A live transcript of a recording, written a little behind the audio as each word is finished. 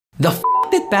The f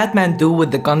did Batman do with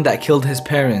the gun that killed his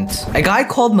parents? A guy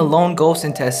called Malone goes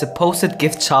into a supposed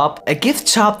gift shop, a gift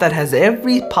shop that has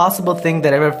every possible thing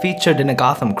that ever featured in a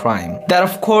Gotham crime. That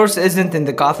of course isn't in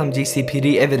the Gotham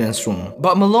GCPD evidence room.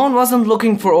 But Malone wasn't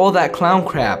looking for all that clown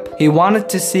crap. He wanted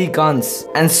to see guns,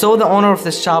 and so the owner of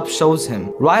the shop shows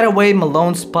him. Right away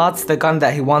Malone spots the gun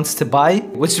that he wants to buy,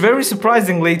 which very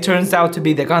surprisingly turns out to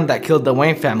be the gun that killed the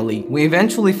Wayne family. We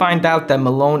eventually find out that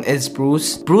Malone is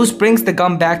Bruce. Bruce brings the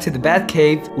gun back to the Batcave,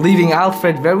 leaving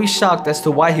Alfred very shocked as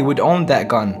to why he would own that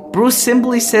gun. Bruce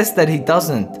simply says that he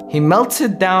doesn't. He melts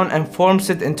it down and forms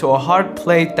it into a heart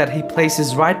plate that he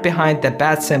places right behind the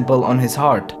bat symbol on his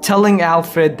heart, telling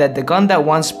Alfred that the gun that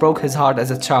once broke his heart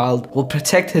as a child will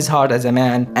protect his heart as a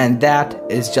man, and that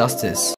is justice.